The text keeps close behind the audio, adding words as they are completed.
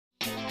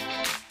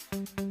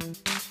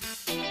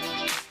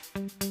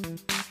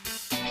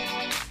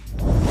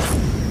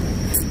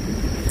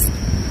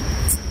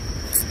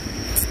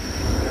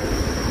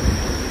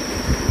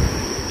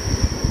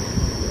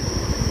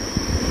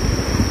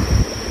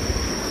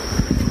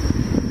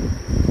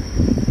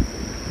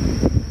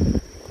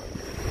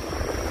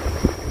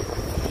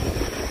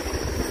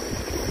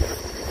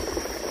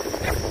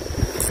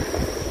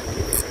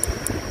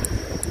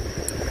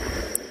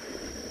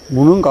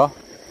무는가?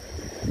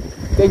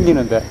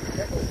 땡기는데.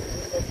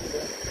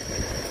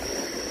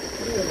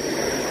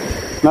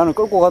 나는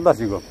끌고 간다,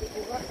 지금.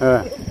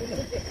 예.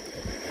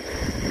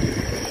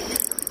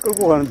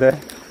 끌고 가는데.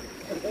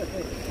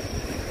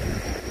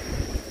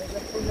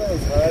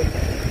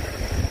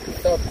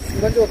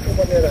 순간적으로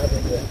뽑아내라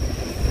하던데.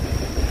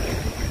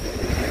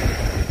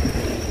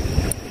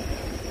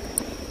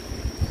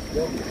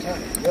 영차,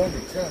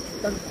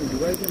 땅도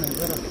누가 해주는 한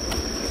사람.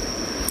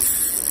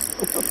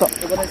 떴다.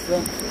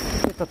 뽑아냈어.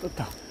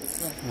 떴다.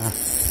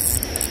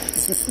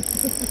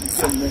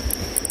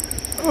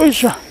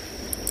 으쌰.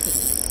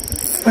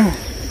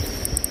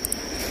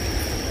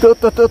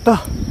 떴다,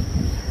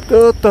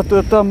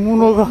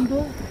 문어가.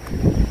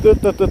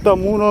 떴다,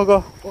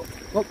 문어가.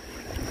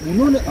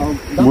 문어네,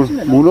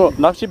 낚시네. 문어,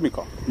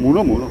 낚시입니까?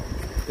 문어.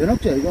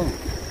 대낚시야, 이거?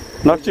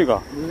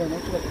 낚시가? 몰라,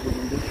 낚시가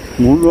되겠는데.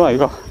 문어,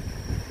 아이가?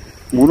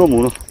 문어.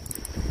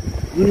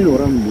 눈이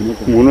노라면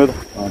문어다. 문어다.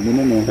 아,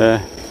 문어네.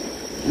 예.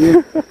 예,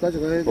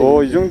 가져가야 돼.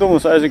 오, 이 정도면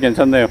사이즈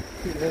괜찮네요.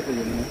 해야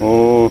되겠네.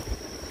 오,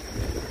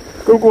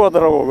 끌고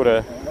가더라고,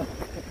 그래.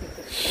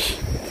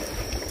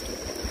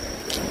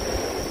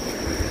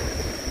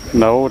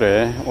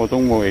 나오래,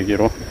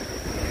 오동목에게로.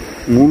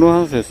 문어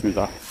한 수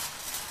했습니다.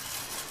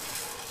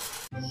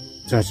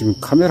 자, 지금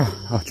카메라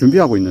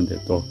준비하고 있는데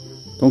또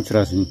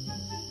동출하신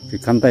그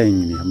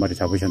간다이님이 한 마리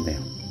잡으셨네요.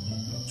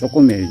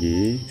 조금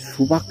애기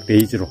수박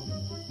레이즈로.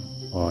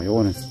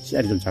 요거는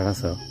씨알이 좀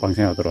작아서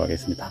방생하도록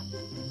하겠습니다.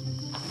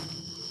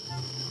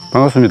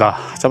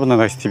 반갑습니다.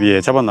 잡았나낚시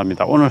tv의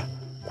잡았나입니다. 오늘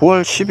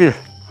 9월 10일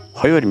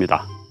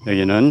화요일입니다.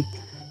 여기는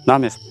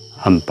남해에서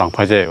한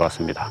방파제에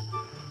왔습니다.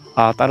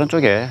 다른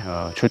쪽에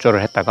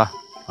출조를 했다가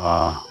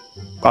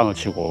꽝을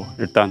치고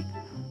일단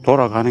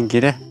돌아가는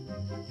길에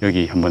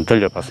여기 한번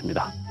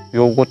들려봤습니다.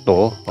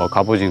 요것도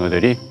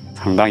갑오징어들이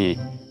상당히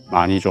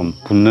많이 좀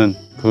붙는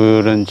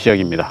그런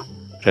지역입니다.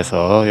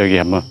 그래서 여기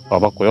한번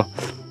와봤고요.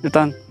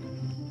 일단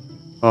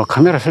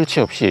카메라 설치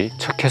없이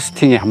첫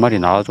캐스팅에 한 마리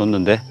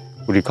나와줬는데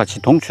우리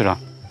같이 동출한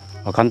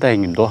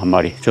간다이님도 한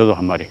마리, 저도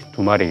한 마리,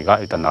 두 마리가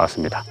일단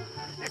나왔습니다.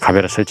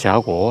 카메라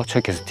설치하고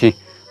첫 캐스팅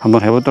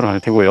한번 해보도록 할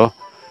테고요.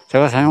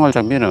 제가 사용할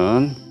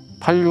장비는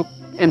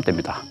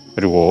 86M대입니다.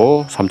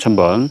 그리고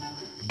 3000번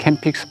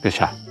캠핑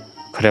스페셜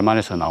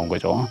크레만에서 나온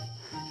거죠.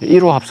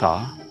 1호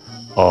합사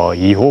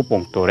 2호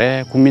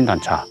봉돌의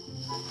국민단차.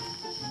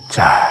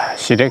 자,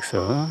 시렉스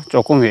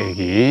조금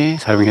애기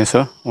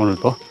사용해서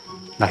오늘도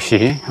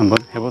낚시 한번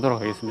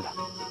해보도록 하겠습니다.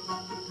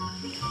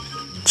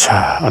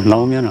 자, 안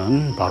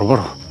나오면은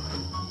바로바로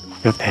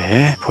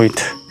옆에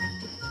포인트.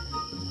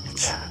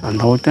 자, 안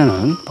나올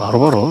때는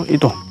바로바로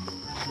이동.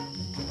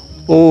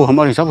 오, 한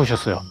마리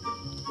잡으셨어요.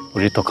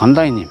 우리 또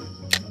간다이님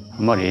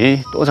한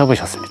마리 또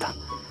잡으셨습니다.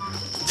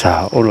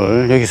 자,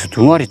 오늘 여기서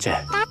두 마리째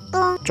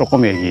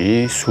조금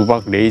애기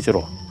수박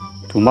레이저로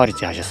두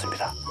마리째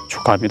하셨습니다.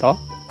 축하합니다.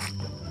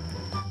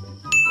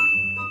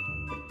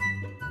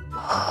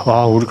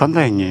 와, 우리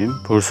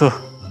간다이님 벌써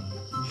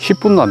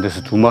 10분도 안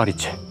돼서 두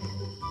마리째.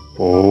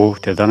 오,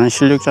 대단한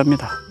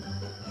실력자입니다.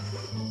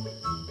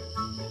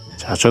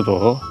 자,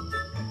 저도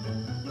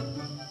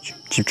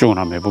집중을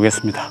한번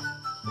해보겠습니다.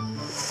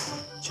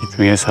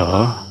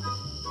 집중해서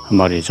한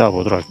마리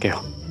잡아보도록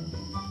할게요.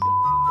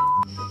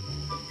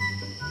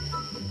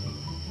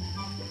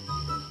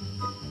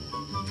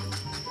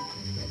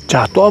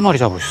 자, 또 한 마리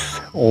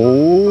잡으셨어요.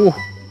 오,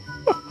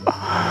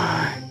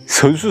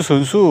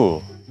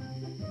 선수.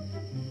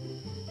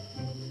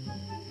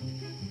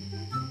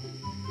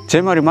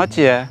 제 말이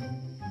맞지?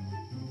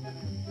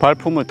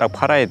 발품을 딱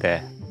팔아야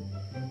돼.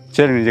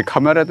 쟤는 이제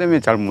카메라 때문에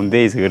잘 못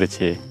돼 있어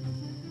그렇지.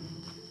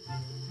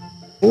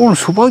 오늘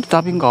수박이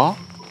답인가?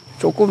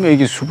 조금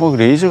애기 수박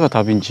레이저가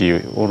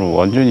답인지 오늘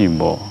완전히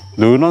뭐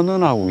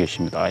너나 하고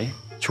계십니다.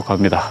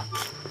 축하합니다.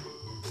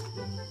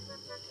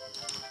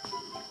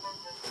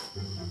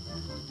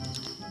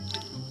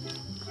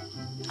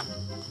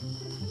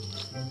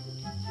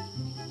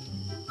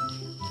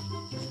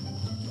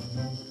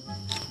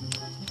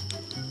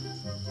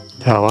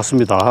 자,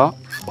 왔습니다.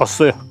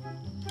 왔어요.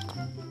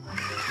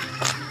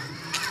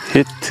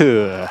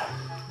 히트.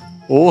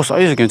 오,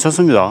 사이즈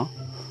괜찮습니다.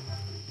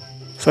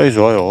 사이즈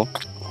좋아요.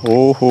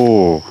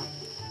 오호.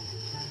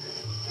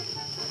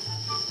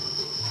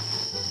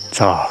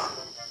 자,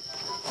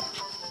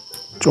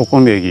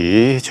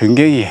 쪼꼬매기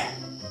전갱이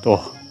또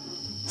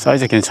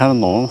사이즈 괜찮은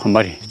놈 한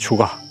마리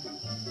추가.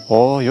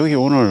 여기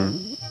오늘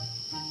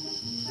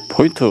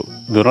포인트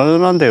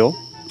늘어난데요.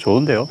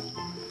 좋은데요.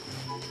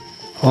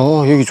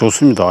 여기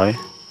좋습니다.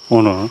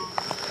 오늘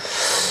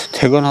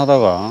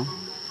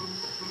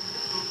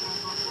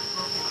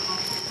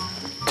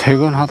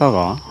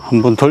퇴근하다가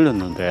한번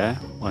돌렸는데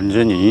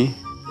완전히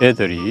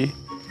애들이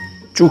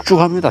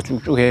쭉쭉합니다.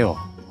 쭉쭉해요.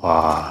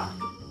 와,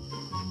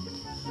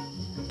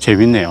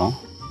 재밌네요.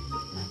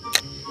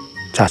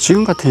 자,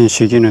 지금 같은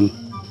시기는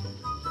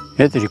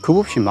애들이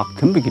겁없이 막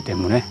덤비기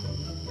때문에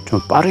좀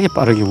빠르게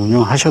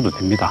운영하셔도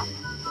됩니다.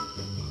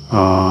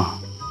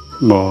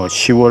 뭐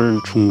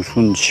 10월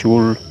중순,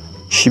 10월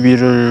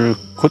 11월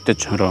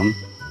그때처럼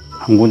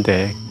한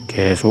군데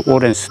계속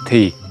오랜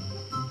스테이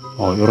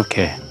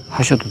이렇게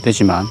하셔도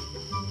되지만,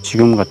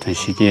 지금 같은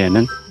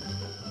시기에는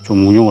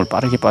좀 운용을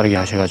빠르게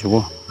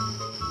하셔가지고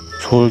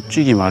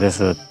솔직히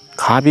말해서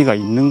가비가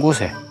있는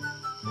곳에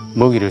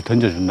먹이를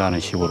던져준다는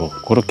식으로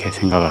그렇게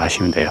생각을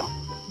하시면 돼요.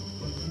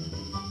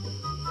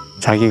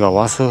 자기가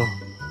와서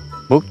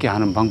먹게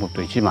하는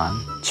방법도 있지만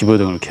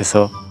집어등을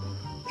캐서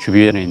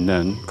주변에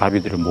있는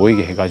가비들을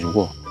모이게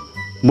해가지고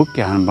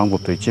먹게 하는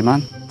방법도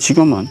있지만,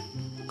 지금은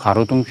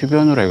가로등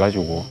주변으로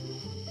해가지고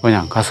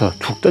그냥 가서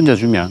툭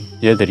던져주면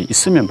얘들이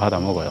있으면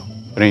받아 먹어요.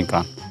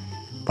 그러니까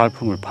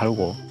발품을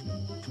팔고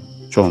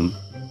좀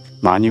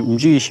많이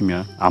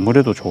움직이시면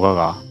아무래도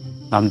조가가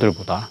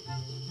남들보다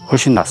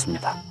훨씬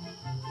낫습니다.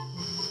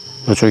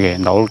 이쪽에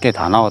나올 게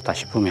다 나왔다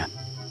싶으면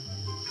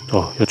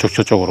또 이쪽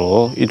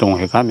저쪽으로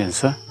이동해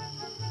가면서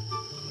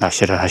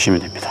낚시를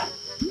하시면 됩니다.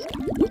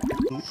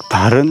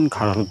 다른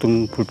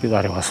가로등 불빛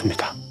아래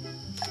왔습니다.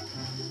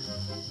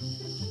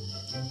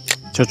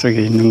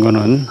 저쪽에 있는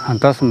거는 한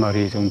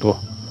 5마리 정도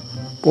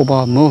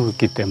뽑아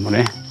먹었기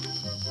때문에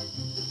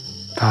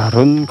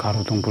다른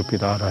가로등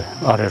불빛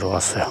아래로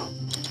왔어요.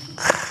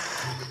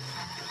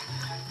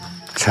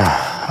 자,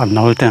 안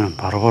나올 때는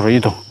바로바로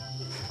이동.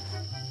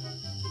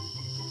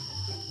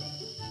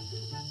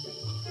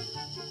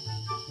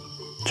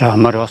 자,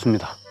 한 마리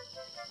왔습니다.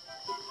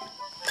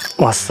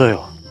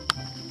 왔어요.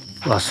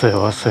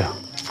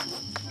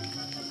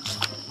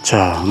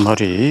 자, 한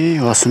마리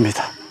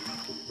왔습니다.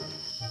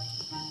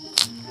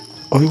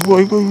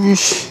 아이고,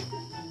 씨.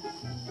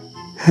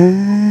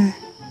 헤.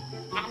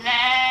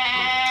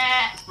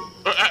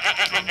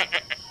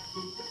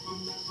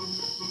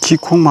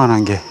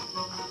 지콩만한 게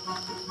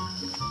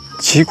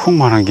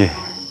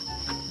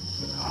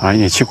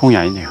아니네. 지콩이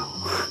아니네요.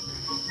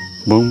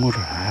 먹물을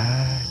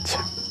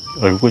참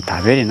얼굴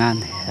다 별이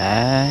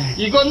났네.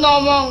 이건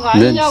너무한 거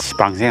아니냐? 넌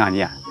방생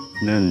아니야.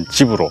 넌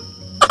집으로.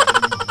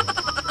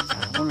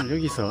 자, 오늘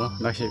여기서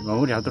낚시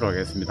마무리 하도록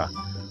하겠습니다.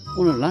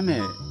 오늘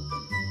남해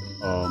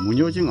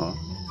무늬오징어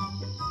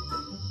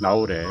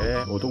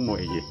나올에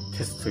오동모에게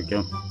테스트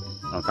겸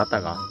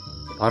갔다가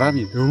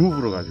바람이 너무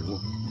불어가지고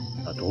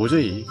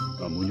도저히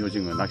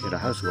무늬오징어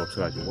낚시를 할 수가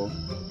없어가지고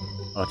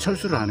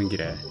철수를 하는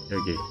길에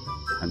여기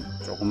한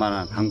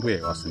조그마한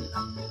항구에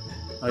왔습니다.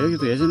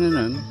 여기도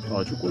예전에는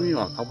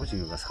쭈꾸미와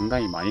갑오징어가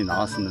상당히 많이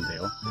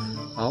나왔었는데요.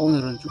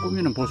 오늘은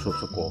쭈꾸미는 볼 수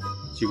없었고,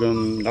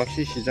 지금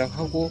낚시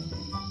시작하고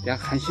약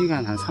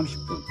 1시간 한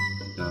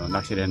 30분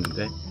낚시를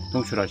했는데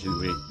동출하신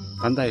우리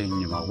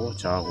간다이님하고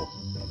저하고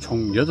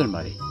총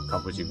 8마리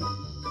갑오징어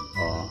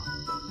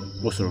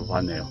모습을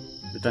봤네요.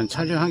 일단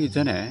촬영하기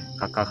전에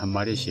각각 한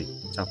마리씩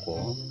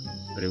잡고,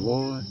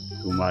 그리고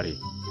 2마리,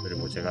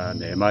 그리고 제가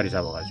 4마리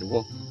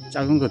잡아가지고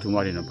작은 거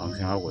 2마리는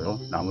방생하고요.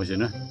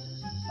 나머지는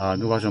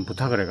누가 좀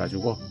부탁을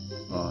해가지고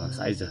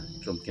사이즈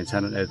좀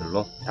괜찮은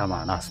애들로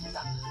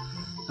담아놨습니다.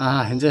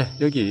 현재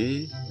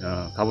여기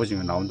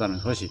갑오징어 나온다는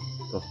소식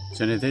또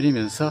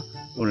전해드리면서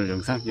오늘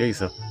영상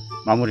여기서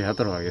마무리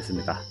하도록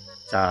하겠습니다.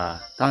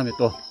 자, 다음에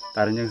또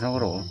다른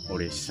영상으로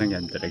우리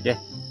시청자님들에게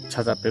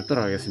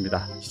찾아뵙도록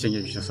하겠습니다.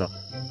 시청해 주셔서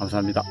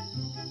감사합니다.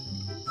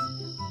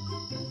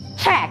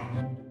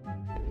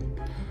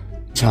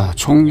 자,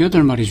 총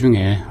 8마리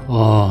중에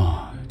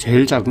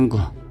제일 작은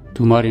거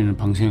 2마리는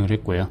방생을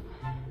했고요.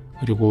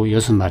 그리고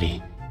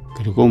 6마리,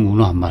 그리고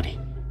문어 1마리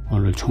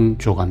오늘 총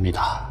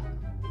쪼갑니다.